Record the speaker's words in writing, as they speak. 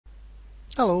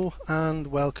Hello and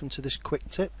welcome to this quick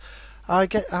tip. I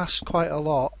get asked quite a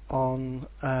lot on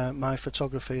my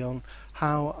photography on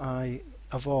how I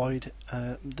avoid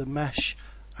the mesh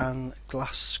and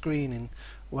glass screening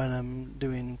when I'm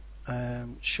doing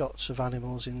shots of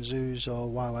animals in zoos or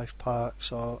wildlife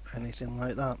parks or anything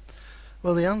like that.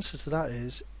 Well, the answer to that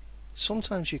is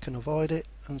sometimes you can avoid it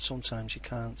and sometimes you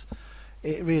can't.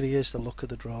 It really is the luck of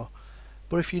the draw.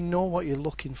 But if you know what you're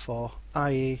looking for,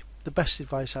 i.e. the best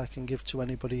advice I can give to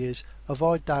anybody is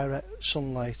avoid direct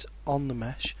sunlight on the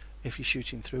mesh if you're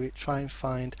shooting through it. Try and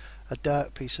find a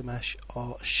dark piece of mesh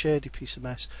or a shady piece of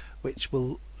mesh which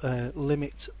will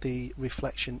limit the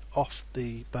reflection off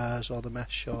the bars or the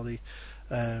mesh or the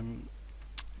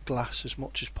glass as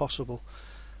much as possible.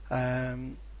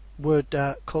 Word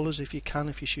dark colours if you can,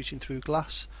 if you're shooting through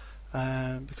glass.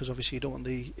 Because obviously you don't want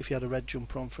if you had a red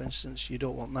jumper on, for instance, you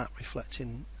don't want that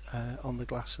reflecting on the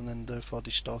glass and then therefore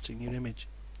distorting your image.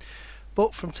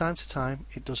 But from time to time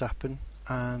it does happen,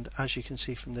 and as you can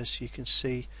see from this, you can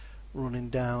see running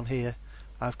down here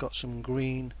I've got some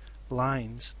green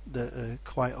lines that are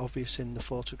quite obvious in the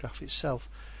photograph itself.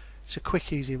 It's a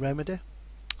quick easy remedy.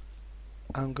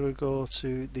 I'm going to go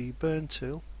to the burn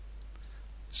tool,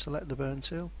 select the burn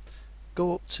tool,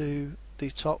 go up to the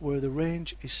top where the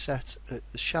range is set at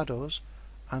the shadows,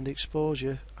 and the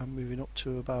exposure I'm moving up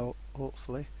to about,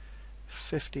 hopefully,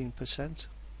 15%.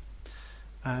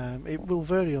 It will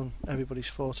vary on everybody's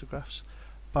photographs.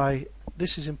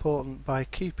 This is important, by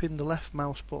keeping the left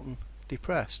mouse button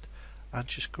depressed and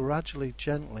just gradually,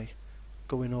 gently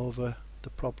going over the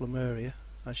problem area.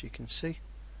 As you can see,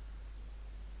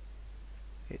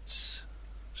 it's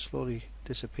slowly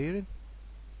disappearing,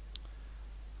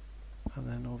 and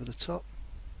then over the top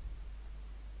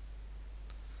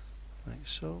like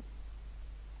so.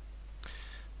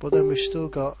 But then we've still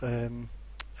got a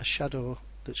shadow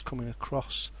that's coming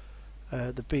across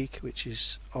the beak, which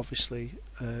is obviously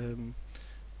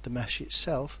the mesh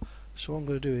itself. So what I'm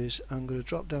going to do is I'm going to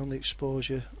drop down the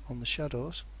exposure on the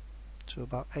shadows to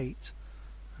about 8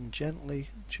 and gently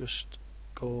just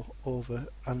go over,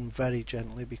 and very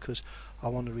gently because I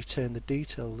want to retain the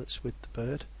detail that's with the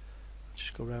bird.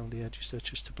 Just go around the edges there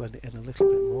just to blend it in a little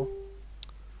bit more,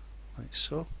 like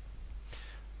so.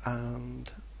 And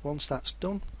once that's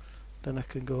done, then I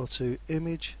can go to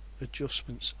Image,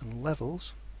 Adjustments and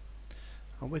Levels,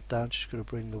 and with that I'm just going to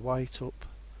bring the white up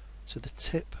to the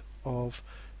tip of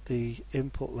the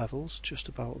input levels, just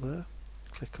about there.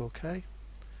 Click OK.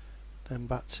 Then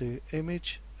back to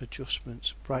Image,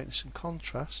 Adjustments, Brightness and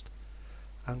Contrast.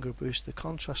 I'm going to boost the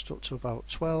contrast up to about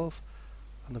 12,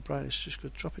 and the brightness just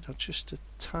going to drop it down just a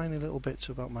tiny little bit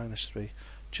to about -3,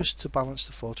 just to balance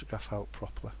the photograph out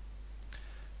properly.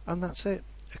 And that's it.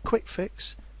 A quick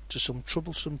fix to some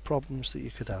troublesome problems that you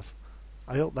could have.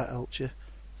 I hope that helped you.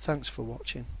 Thanks for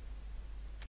watching.